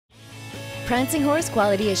Prancing Horse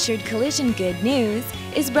Quality Assured Collision Good News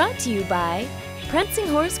is brought to you by Prancing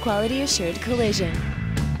Horse Quality Assured Collision.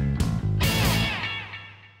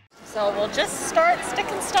 So we'll just start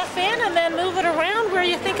sticking stuff in and then move it around where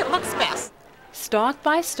you think it looks best. Stalk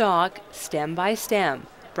by stalk, stem by stem,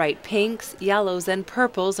 bright pinks, yellows, and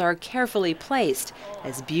purples are carefully placed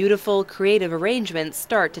as beautiful, creative arrangements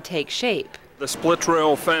start to take shape. The split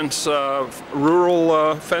rail fence,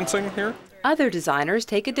 rural fencing here. Other designers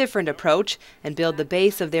take a different approach and build the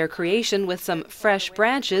base of their creation with some fresh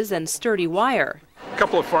branches and sturdy wire. A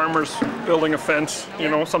couple of farmers building a fence,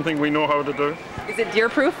 something we know how to do. Is it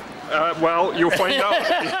deer-proof? Well, you'll find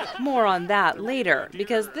out. More on that later,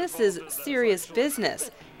 because this is serious business.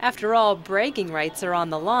 After all, bragging rights are on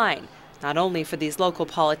the line, not only for these local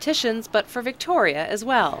politicians, but for Victoria as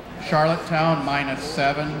well. Charlottetown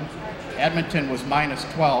 -7, Edmonton was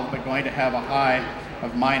 -12, but going to have a high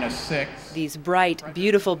of -6. These bright,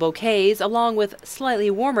 beautiful bouquets, along with slightly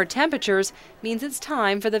warmer temperatures, means it's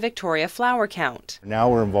time for the Victoria flower count. Now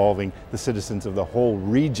we're involving the citizens of the whole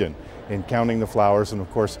region in counting the flowers, and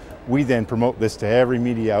of course we then promote this to every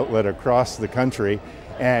media outlet across the country.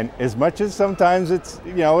 And as much as sometimes it's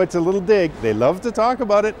a little dig, they love to talk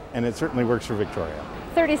about it, and it certainly works for Victoria.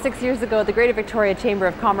 36 years ago, the Greater Victoria Chamber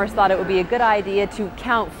of Commerce thought it would be a good idea to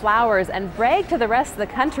count flowers and brag to the rest of the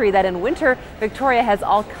country that in winter, Victoria has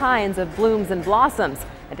all kinds of blooms and blossoms.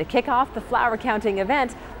 And to kick off the flower counting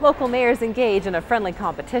event, local mayors engage in a friendly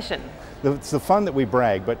competition. It's the fun that we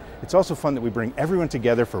brag, but it's also fun that we bring everyone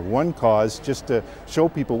together for one cause, just to show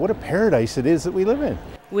people what a paradise it is that we live in.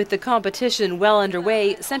 With the competition well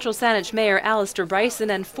underway, Central Saanich Mayor Alistair Bryson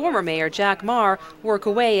and former Mayor Jack Marr work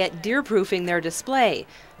away at deer-proofing their display,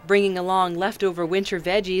 bringing along leftover winter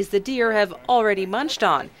veggies the deer have already munched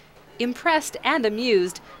on. Impressed and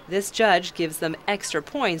amused, this judge gives them extra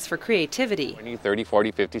points for creativity. 20, 30,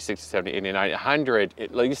 40, 50, 60, 70, 80, 90, 100,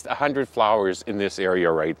 at least 100 flowers in this area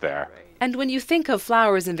right there. And when you think of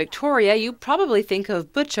flowers in Victoria, you probably think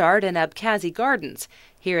of Butchart and Abkhazi Gardens.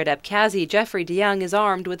 Here at Abkhazi, Jeffrey DeYoung is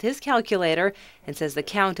armed with his calculator and says the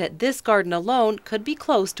count at this garden alone could be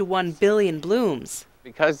close to 1 billion blooms.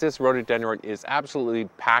 Because this rhododendron is absolutely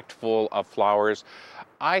packed full of flowers,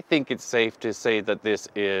 I think it's safe to say that this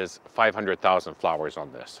is 500,000 flowers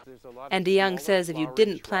on this. And DeYoung says if you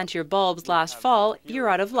didn't plant your bulbs last fall, you're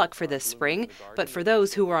out of luck for this spring. But for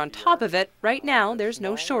those who are on top of it, right now there's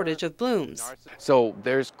no shortage of blooms. So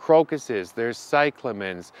there's crocuses, there's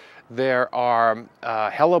cyclamens, there are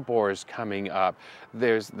hellebores coming up,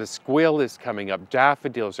 there's the squill is coming up,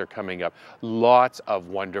 daffodils are coming up. Lots of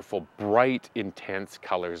wonderful, bright, intense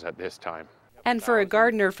colors at this time. And for a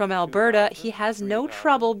gardener from Alberta, he has no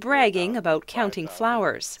trouble bragging about counting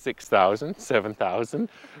flowers. 6,000, 7,000.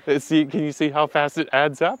 Can you see how fast it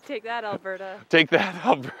adds up? Take that, Alberta. Take that,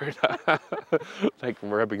 Alberta. Like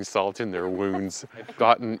rubbing salt in their wounds. I've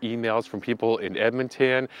gotten emails from people in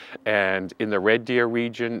Edmonton and in the Red Deer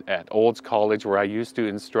region at Olds College where I used to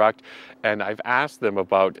instruct, and I've asked them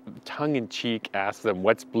about, tongue-in-cheek, asked them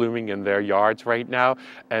what's blooming in their yards right now,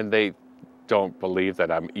 and they don't believe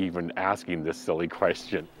that I'm even asking this silly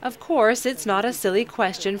question. Of course, it's not a silly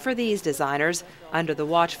question for these designers, under the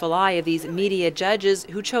watchful eye of these media judges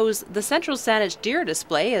who chose the Central Saanich deer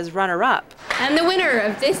display as runner-up. And the winner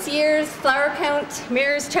of this year's Flower Count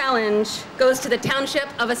Mayor's Challenge goes to the township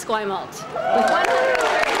of Esquimalt with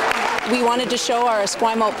 130. We wanted to show our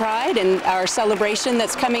Esquimalt pride and our celebration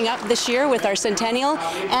that's coming up this year with our centennial,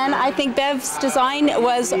 and I think Bev's design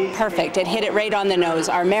was perfect. It hit it right on the nose.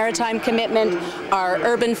 Our maritime commitment, our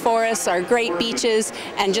urban forests, our great beaches,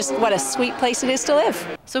 and just what a sweet place it is to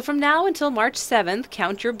live. So from now until March 7th,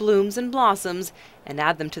 count your blooms and blossoms and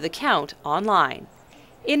add them to the count online.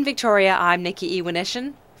 In Victoria, I'm Nikki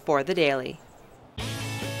Ewanyshyn for The Daily.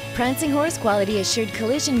 Prancing Horse Quality Assured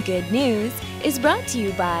Collision Good News is brought to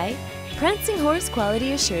you by Prancing Horse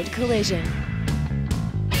Quality Assured Collision.